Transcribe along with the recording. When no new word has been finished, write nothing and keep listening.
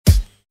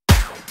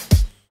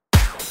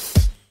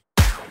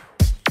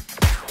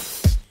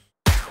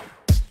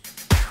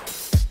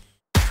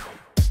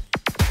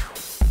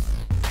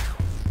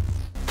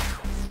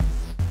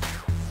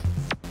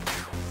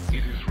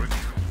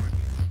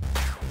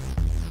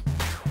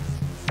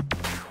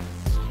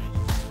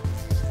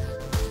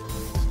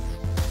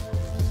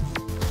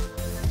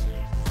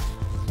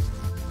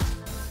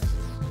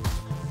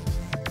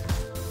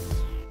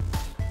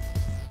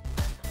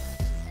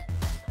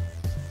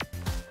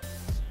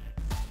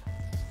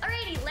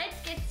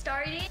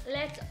started.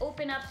 Let's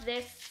open up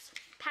this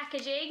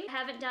packaging. I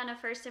haven't done a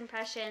first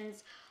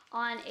impressions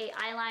on a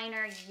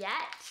eyeliner yet.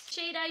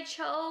 Shade I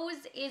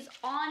chose is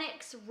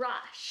Onyx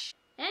Rush.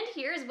 And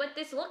here's what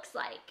this looks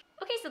like.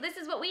 Okay, so this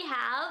is what we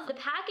have. The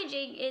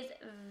packaging is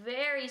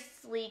very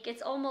sleek.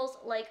 It's almost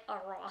like a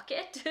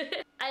rocket.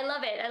 I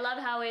love it. I love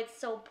how it's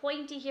so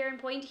pointy here and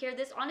pointy here.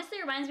 This honestly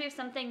reminds me of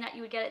something that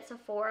you would get at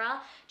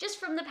Sephora, just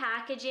from the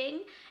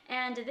packaging.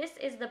 And this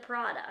is the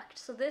product.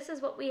 So this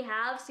is what we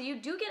have. So you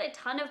do get a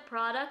ton of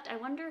product. I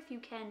wonder if you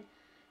can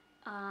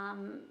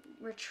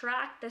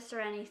retract this or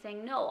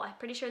anything. No, I'm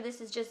pretty sure this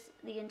is just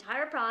the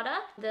entire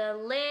product. The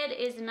lid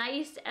is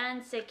nice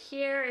and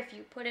secure. If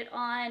you put it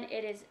on,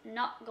 it is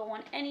not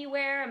going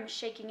anywhere. I'm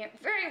shaking it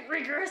very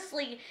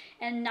rigorously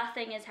and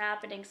nothing is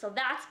happening. So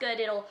that's good.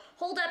 It'll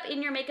hold up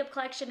in your makeup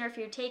collection or if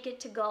you take it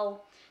to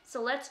go.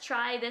 So let's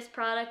try this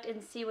product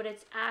and see what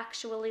it's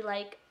actually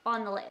like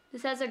on the lid.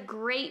 This has a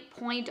great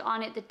point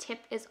on it. The tip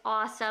is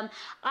awesome.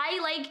 I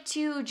like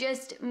to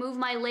just move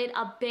my lid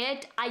a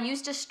bit. I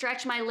used to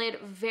stretch my lid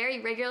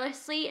very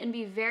rigorously and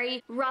be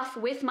very rough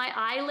with my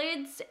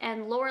eyelids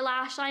and lower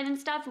lash line and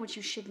stuff, which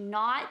you should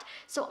not.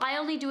 So I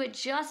only do it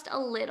just a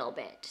little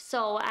bit.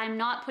 So I'm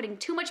not putting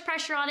too much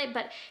pressure on it,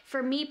 but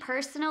for me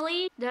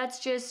personally, that's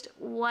just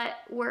what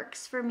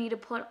works for me to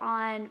put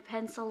on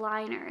pencil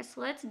liner.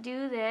 So let's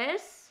do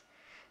this.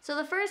 So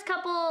the first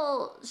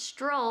couple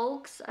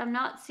strokes, I'm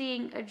not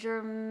seeing a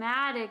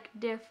dramatic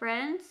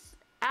difference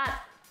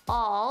at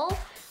all.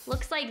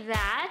 Looks like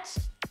that.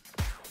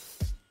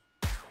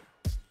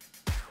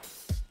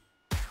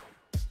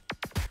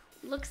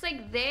 Looks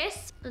like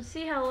this. Let's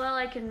see how well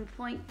I can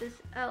point this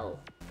out.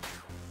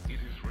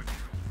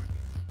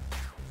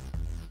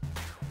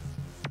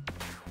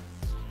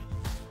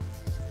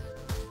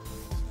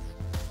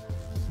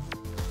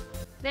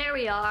 There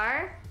we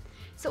are.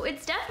 So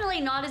it's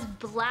definitely not as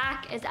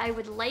black as I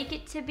would like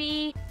it to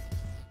be.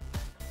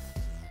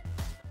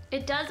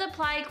 It does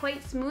apply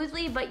quite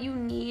smoothly, but you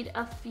need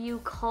a few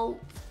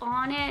coats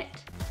on it.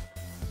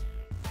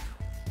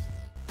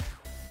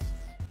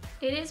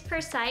 It is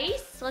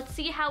precise. Let's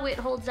see how it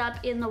holds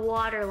up in the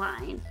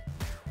waterline.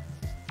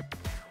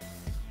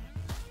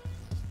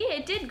 Yeah,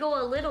 it did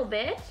go a little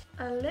bit.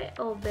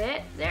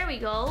 There we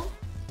go.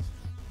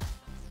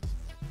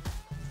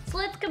 So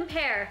let's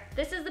compare.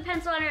 This is the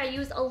pencil liner I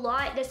use a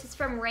lot. This is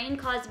from Rain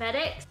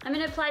Cosmetics. I'm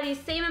gonna apply the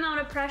same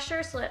amount of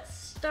pressure, so let's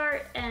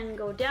start and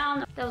go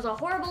down. That was a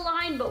horrible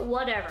line, but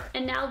whatever.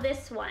 And now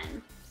this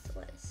one. So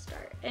let's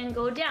start and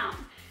go down.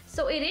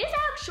 So it is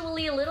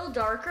actually a little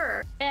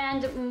darker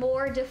and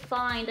more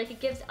defined. Like it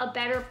gives a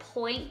better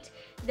point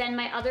than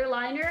my other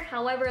liner.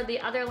 However,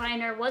 the other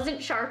liner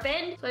wasn't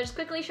sharpened. So I just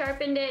quickly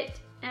sharpened it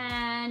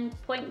and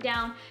point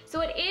down.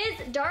 So it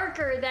is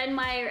darker than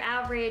my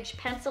average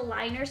pencil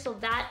liner, so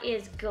that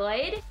is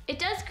good. It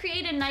does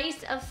create a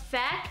nice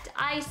effect.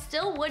 I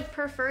still would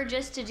prefer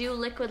just to do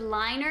liquid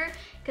liner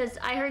because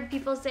I heard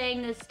people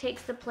saying this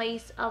takes the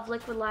place of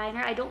liquid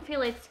liner. I don't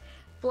feel it's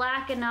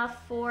black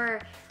enough for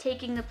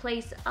taking the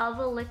place of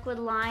a liquid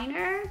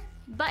liner.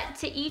 But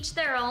to each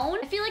their own.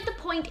 I feel like the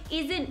point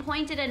isn't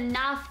pointed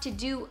enough to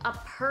do a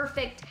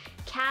perfect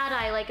cat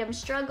eye. Like I'm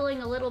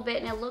struggling a little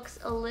bit and it looks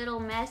a little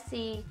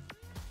messy.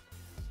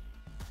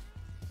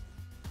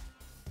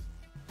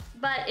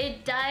 But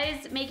it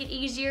does make it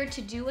easier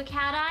to do a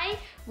cat eye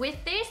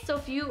with this. So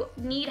if you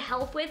need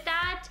help with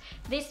that,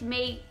 this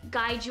may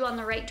guide you on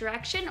the right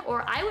direction,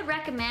 or I would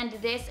recommend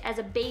this as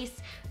a base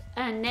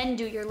and then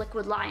do your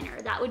liquid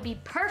liner. That would be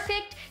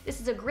perfect.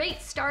 This is a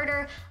great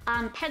starter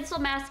pencil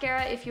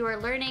mascara if you are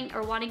learning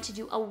or wanting to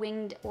do a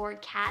winged or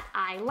cat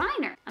eye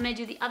liner. I'm gonna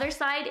do the other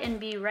side and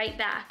be right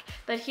back.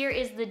 But here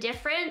is the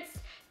difference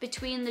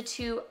between the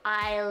two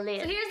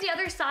eyelids. So here's the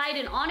other side,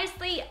 and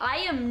honestly, I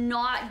am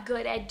not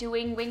good at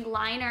doing wing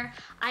liner.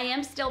 I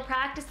am still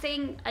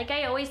practicing. Like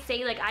I always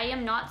say, like I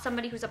am not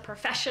somebody who's a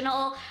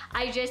professional.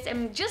 I just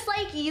am just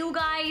like you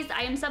guys.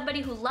 I am somebody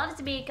who loves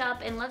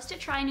makeup and loves to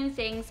try new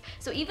things.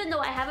 So even though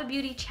I have a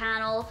beauty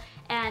channel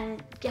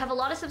and have a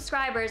lot of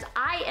subscribers,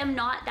 I am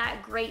not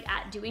that great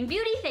at doing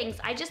beauty things.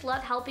 I just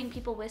love helping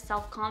people with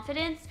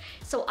self-confidence.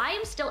 So I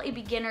am still a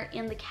beginner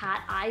in the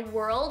cat eye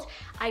world.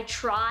 I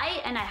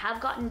try and I have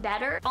gotten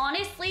better.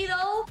 Honestly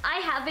though, I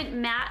haven't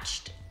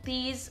matched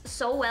these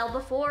so well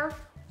before,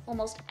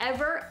 almost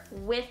ever,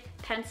 with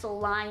pencil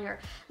liner.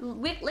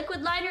 With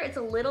liquid liner, it's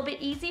a little bit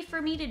easy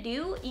for me to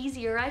do,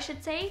 easier I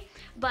should say,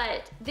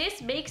 but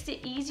this makes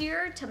it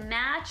easier to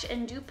match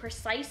and do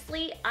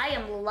precisely. I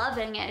am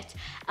loving it.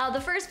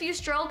 The first few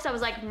strokes I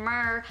was like,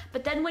 meh,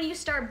 but then when you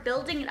start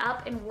building it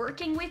up and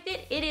working with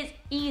it, it is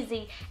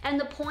easy. And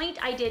the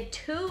point, I did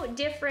 2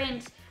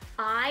 different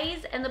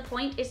eyes and the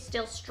point is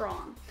still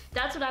strong.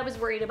 That's what I was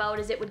worried about,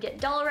 is it would get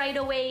dull right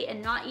away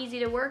and not easy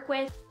to work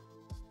with.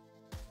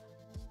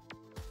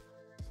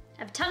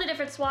 I have a ton of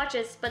different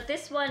swatches, but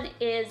this one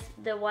is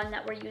the one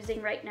that we're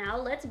using right now.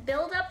 Let's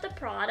build up the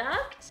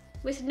product.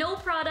 With no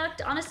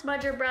product on a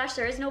smudger brush,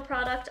 there is no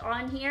product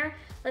on here.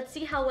 Let's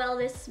see how well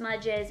this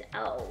smudges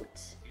out.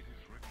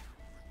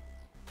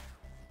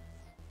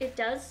 It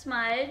does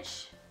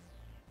smudge.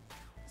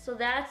 So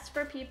that's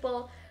for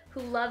people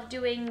who love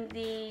doing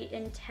the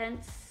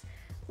intense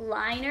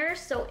liner,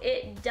 so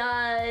it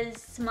does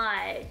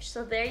smudge.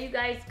 So there you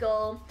guys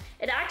go.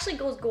 It actually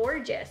goes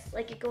gorgeous.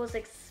 Like, it goes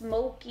like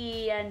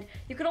smoky, and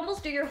you could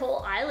almost do your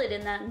whole eyelid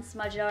in that and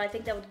smudge it out. I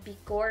think that would be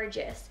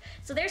gorgeous.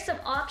 So there's some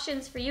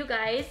options for you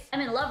guys.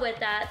 I'm in love with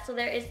that. So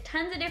there is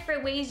tons of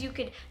different ways you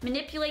could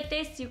manipulate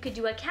this. You could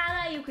do a cat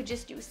eye, you could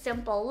just do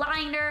simple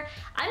liner.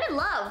 I'm in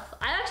love.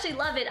 I actually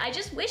love it. I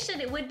just wish that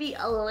it would be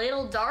a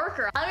little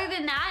darker. Other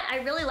than that, I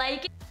really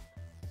like it.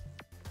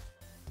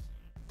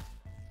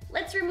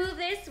 Let's remove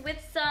this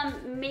with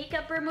some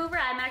makeup remover.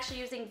 I'm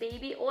actually using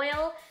baby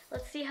oil.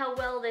 Let's see how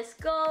well this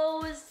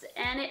goes.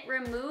 And it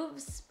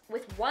removes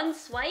with one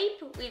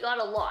swipe. We got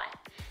a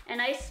lot. And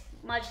I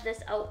smudged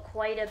this out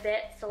quite a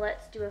bit. So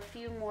let's do a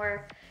few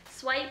more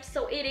swipes.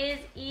 So it is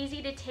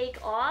easy to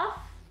take off.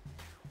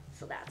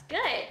 So that's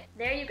good.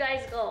 There you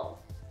guys go.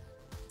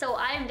 So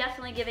I am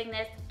definitely giving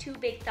this 2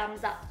 big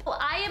thumbs up. Well,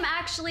 I am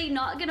actually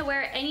not gonna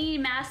wear any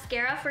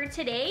mascara for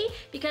today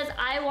because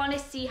I wanna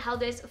see how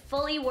this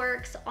fully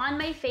works on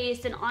my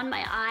face and on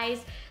my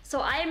eyes. So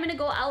I am gonna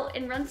go out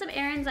and run some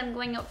errands. I'm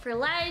going out for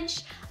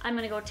lunch. I'm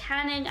gonna go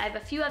tanning. I have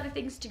a few other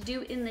things to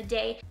do in the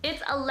day.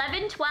 It's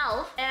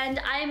 11:12 and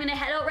I'm gonna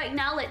head out right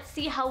now. Let's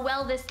see how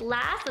well this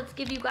lasts. Let's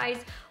give you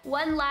guys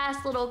one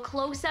last little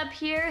close up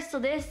here. So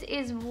this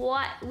is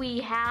what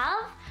we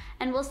have,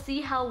 and we'll see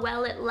how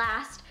well it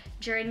lasts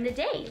during the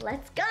day.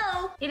 Let's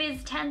go. It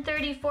is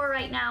 10:34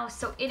 right now,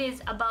 so it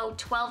is about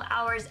 12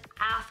 hours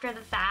after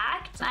the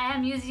fact. I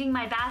am using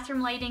my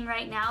bathroom lighting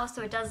right now,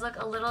 so it does look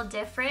a little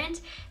different,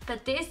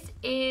 but this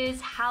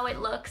is how it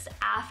looks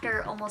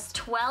after almost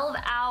 12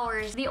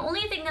 hours. The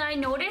only thing that I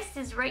noticed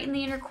is right in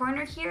the inner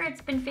corner here,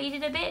 it's been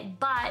faded a bit,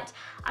 but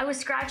I was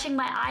scratching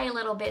my eye a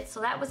little bit,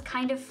 so that was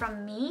kind of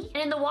from me.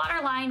 And in the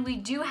waterline, we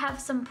do have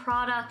some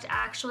product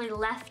actually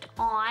left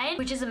on,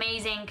 which is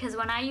amazing, because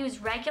when I use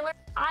regular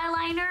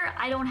eyeliner,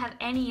 I don't have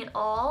any at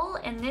all,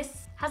 and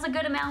this has a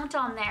good amount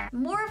on there.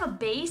 More of a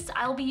base,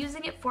 I'll be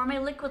using it for my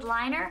liquid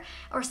liner,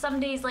 or some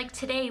days like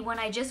today when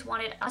I just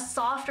wanted a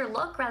softer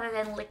look rather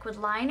than liquid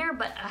liner,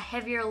 but a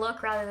heavier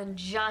look rather than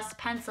just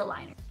pencil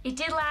liner. It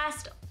did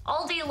last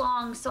all day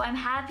long, so I'm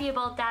happy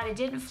about that. It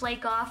didn't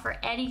flake off or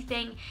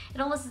anything. It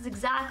almost is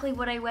exactly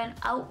what I went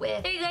out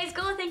with. There you guys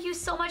go. Thank you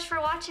so much for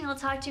watching. I'll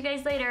talk to you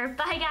guys later.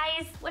 Bye,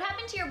 guys. What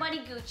happened to your buddy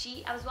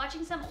Gucci? I was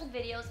watching some old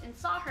videos and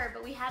saw her,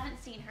 but we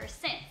haven't seen her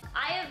since.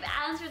 I have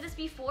answered this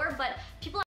before, but people